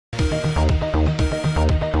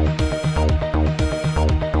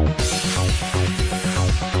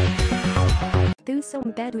Thuso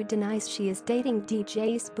Mbedu denies she is dating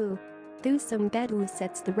DJ Sbu. Thuso Mbedu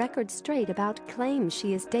sets the record straight about claims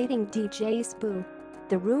she is dating DJ Sbu.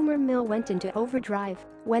 The rumor mill went into overdrive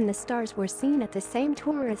when the stars were seen at the same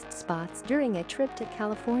tourist spots during a trip to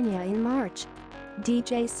California in March.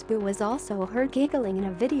 DJ Sbu was also heard giggling in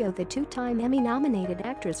a video the two-time Emmy-nominated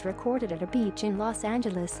actress recorded at a beach in Los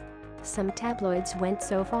Angeles. Some tabloids went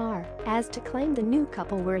so far as to claim the new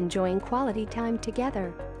couple were enjoying quality time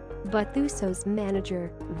together. But Thuso's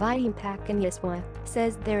manager, Vuyi Mpakanyiswa,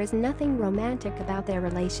 says there is nothing romantic about their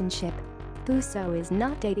relationship. Thuso is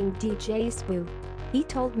not dating DJ Sbu. He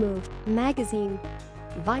told Move magazine.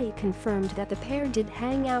 Vuyi confirmed that the pair did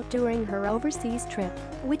hang out during her overseas trip,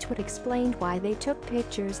 which would explain why they took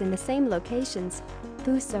pictures in the same locations.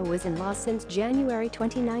 Thuso was in Laos since January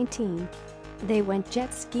 2019. They went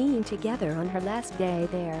jet skiing together on her last day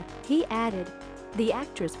there, he added. The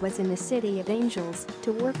actress was in the City of Angels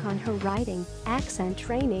to work on her writing, accent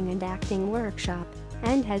training and acting workshop,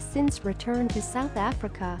 and has since returned to South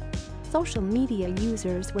Africa. Social media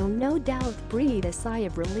users will no doubt breathe a sigh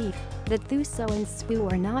of relief that Thuso and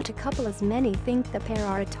Sbu are not a couple as many think the pair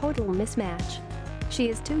are a total mismatch. She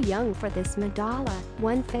is too young for this Madala,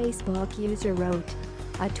 one Facebook user wrote.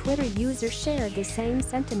 A Twitter user shared the same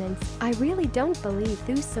sentiments. I really don't believe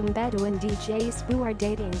Thuso Mbedu and DJ Sbu are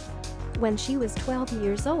dating. When she was 12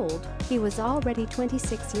 years old, he was already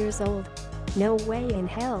 26 years old. No way in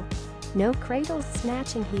hell. No cradle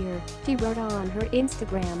snatching here, she wrote on her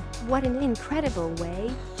Instagram. What an incredible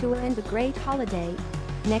way to end a great holiday.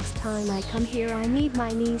 Next time I come here I need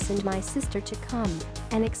my niece and my sister to come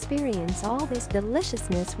and experience all this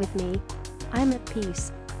deliciousness with me. I'm at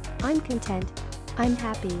peace. I'm content. I'm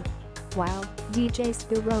happy. Wow, DJ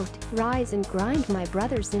Sbu wrote, rise and grind my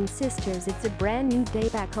brothers and sisters, it's a brand new day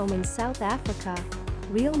back home in South Africa.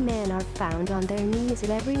 Real men are found on their knees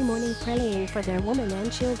every morning praying for their women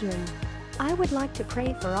and children. I would like to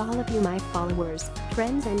pray for all of you my followers,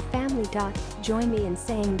 friends and family. Join me in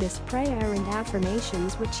saying this prayer and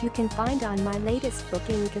affirmations which you can find on my latest book.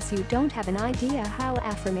 In case you don't have an idea how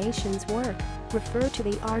affirmations work, refer to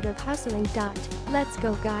The Art of Hustling. Let's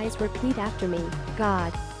go guys, repeat after me.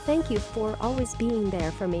 God, thank you for always being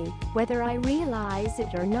there for me, whether I realize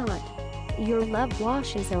it or not. Your love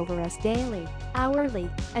washes over us daily, hourly,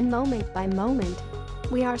 and moment by moment.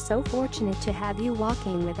 We are so fortunate to have you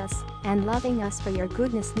walking with us and loving us, for your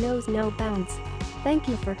goodness knows no bounds. Thank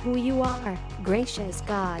you for who you are, gracious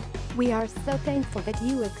God. We are so thankful that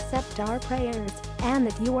you accept our prayers and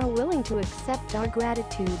that you are willing to accept our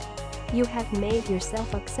gratitude. You have made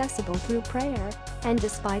yourself accessible through prayer, and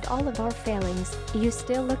despite all of our failings, you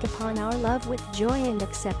still look upon our love with joy and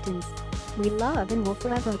acceptance. We love and will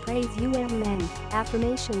forever praise you. Amen.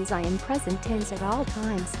 Affirmations. I am present tense at all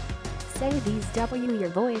times. Say these your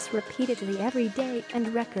voice repeatedly every day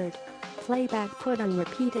and record. Playback put on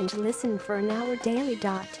repeat and listen for an hour daily.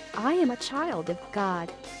 I am a child of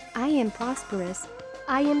God. I am prosperous.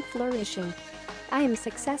 I am flourishing. I am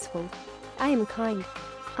successful. I am kind.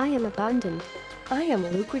 I am abundant. I am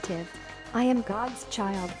lucrative. I am God's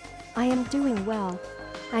child. I am doing well.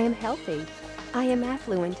 I am healthy. I am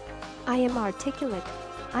affluent. I am articulate.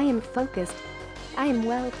 I am focused. I am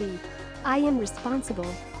wealthy. I am responsible.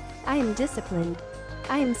 I am disciplined.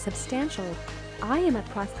 I am substantial. I am a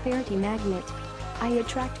prosperity magnet. I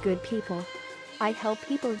attract good people. I help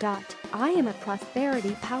people. I am a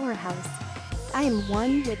prosperity powerhouse. I am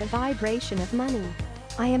one with a vibration of money.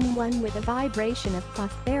 I am one with a vibration of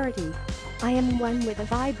prosperity. I am one with a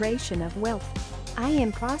vibration of wealth. I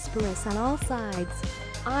am prosperous on all sides.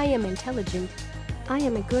 I am intelligent. I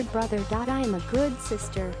am a good brother. I am a good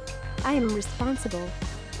sister. I am responsible.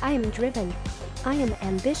 I am driven. I am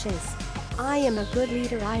ambitious. I am a good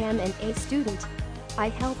leader. I am an A student. I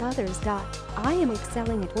help others. I am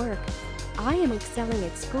excelling at work. I am excelling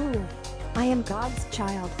at school. I am God's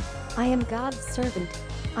child. I am God's servant.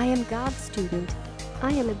 I am God's student.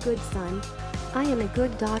 I am a good son. I am a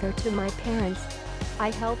good daughter to my parents. I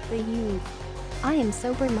help the youth. I am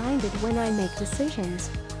sober-minded when I make decisions.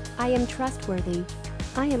 I am trustworthy.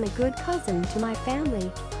 I am a good cousin to my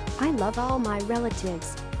family. I love all my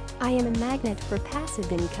relatives. I am a magnet for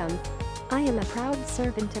passive income. I am a proud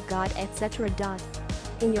servant to God, etc.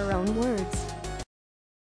 In your own words.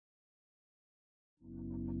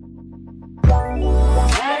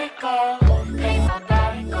 Let it go, make my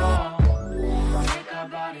body go, make our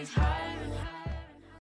bodies high.